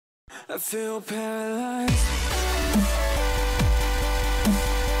I feel paralyzed.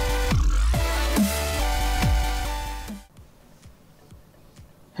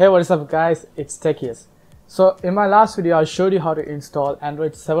 Hey, what is up guys, it's Techies. So in my last video I showed you how to install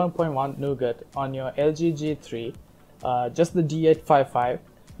Android 7.1 NOUGAT on your LG G3, just the D855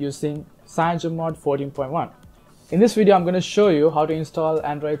 using CyanogenMod 14.1. In this video I'm going to show you how to install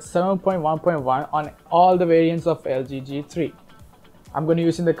Android 7.1.1 on all the variants of LG G3. I'm going to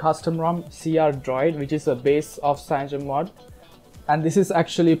use the custom ROM crDroid, which is a base of CyanogenMod, and this is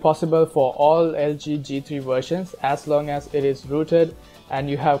actually possible for all LG G3 versions as long as it is rooted and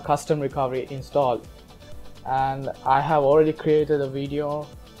you have custom recovery installed. And I have already created a video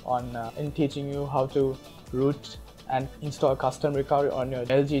on in teaching you how to root and install custom recovery on your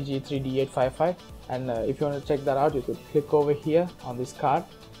LG G3 D855, and if you want to check that out you could click over here on this card.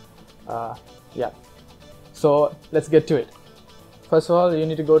 Yeah, so let's get to it. First of all, you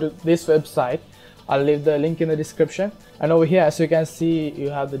need to go to this website. I'll leave the link in the description, and over here as you can see you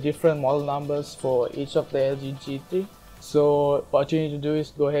have the different model numbers for each of the LG G3. So what you need to do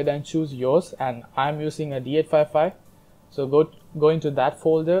is go ahead and choose yours, and I'm using a D855, so go into that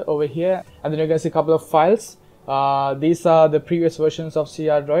folder over here, and then you can see a couple of files. These are the previous versions of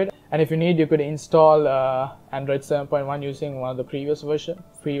crDroid, and if you need you could install Android 7.1 using one of the previous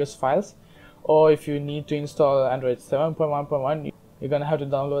files, or if you need to install Android 7.1.1 you're gonna have to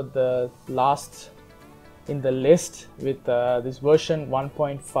download the last in the list with this version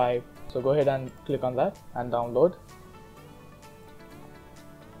 1.5. so go ahead and click on that and download.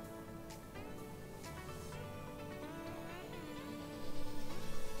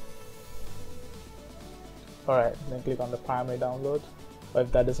 Alright, then click on the primary download, or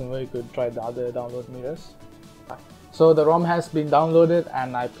if that doesn't work you could try the other download mirrors. So the ROM has been downloaded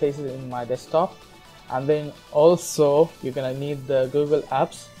and I place it in my desktop, and then also you're gonna need the Google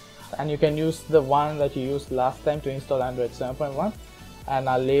apps, and you can use the one that you used last time to install Android 7.1, and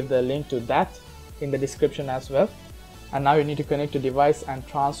I'll leave the link to that in the description as well. And now you need to connect to device and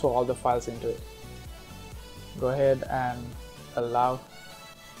transfer all the files into it. Go ahead and allow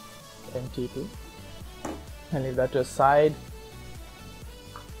MTP and leave that to the side,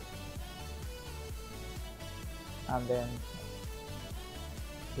 and then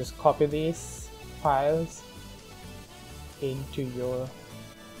just copy these files into your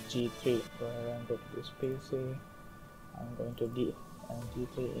G3. Go ahead and go to this PC. I'm going to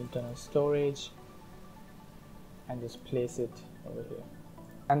G3 internal storage and just place it over here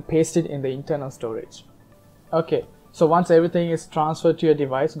and paste it in the internal storage. Okay, so once everything is transferred to your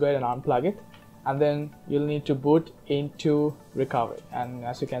device, go ahead and unplug it, and then you'll need to boot into recovery. And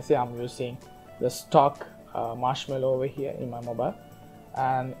as you can see I'm using the stock Marshmallow over here in my mobile,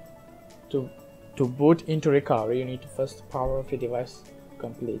 and to boot into recovery you need to first power off your device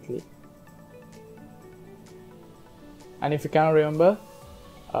completely. And if you can't remember,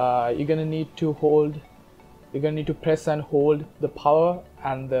 you're gonna need to press and hold the power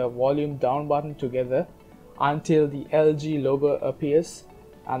and the volume down button together until the LG logo appears,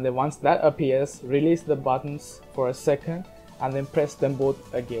 and then once that appears release the buttons for a second and then press them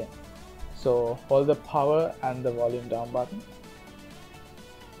both again. So hold the power and the volume down button.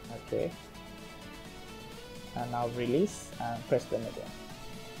 Okay, and now release and press them again.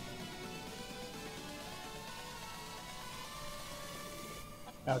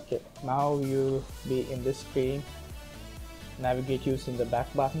 Okay, now you'll be in this screen. Navigate using the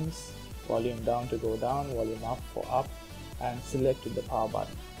back buttons, volume down to go down, volume up for up, and select the power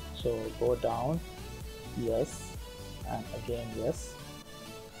button. So go down, yes, and again yes.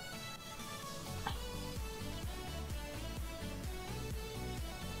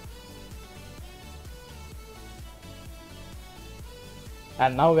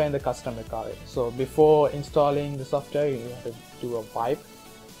 And now we're in the custom recovery. So before installing the software you have to do a wipe.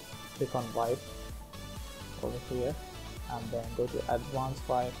 Click on wipe over here and then go to advanced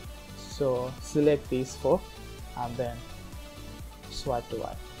wipe. So select these four and then swipe to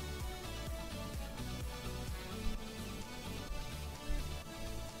wipe.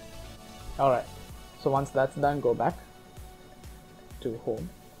 Alright, so once that's done go back to home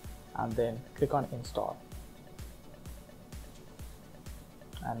and then click on install.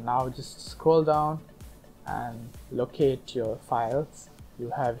 And now just scroll down and locate your files you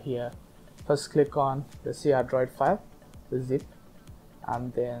have here. First click on the crDroid file, the zip,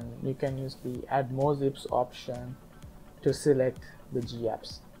 and then you can use the add more zips option to select the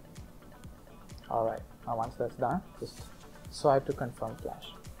GApps. Alright, now once that's done just swipe to confirm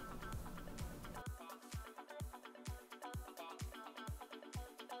flash.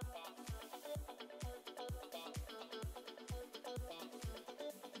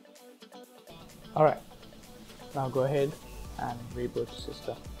 Alright, now go ahead and reboot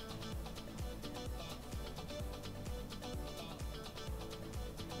system.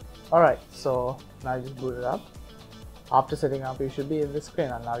 Alright, so now you just boot it up. After setting up, you should be in the screen,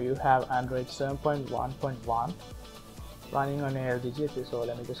 and now you have Android 7.1.1 running on your LG. So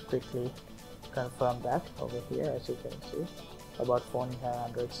let me just quickly confirm that over here. As you can see, about phone you have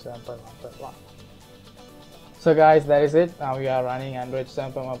Android 7.1.1. So guys, that is it. Now we are running Android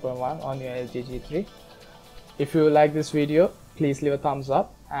 7.1.1 on your LG G3. If you like this video, please leave a thumbs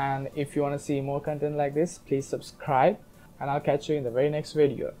up, and if you want to see more content like this, please subscribe, and I'll catch you in the very next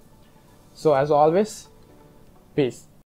video. So as always, peace.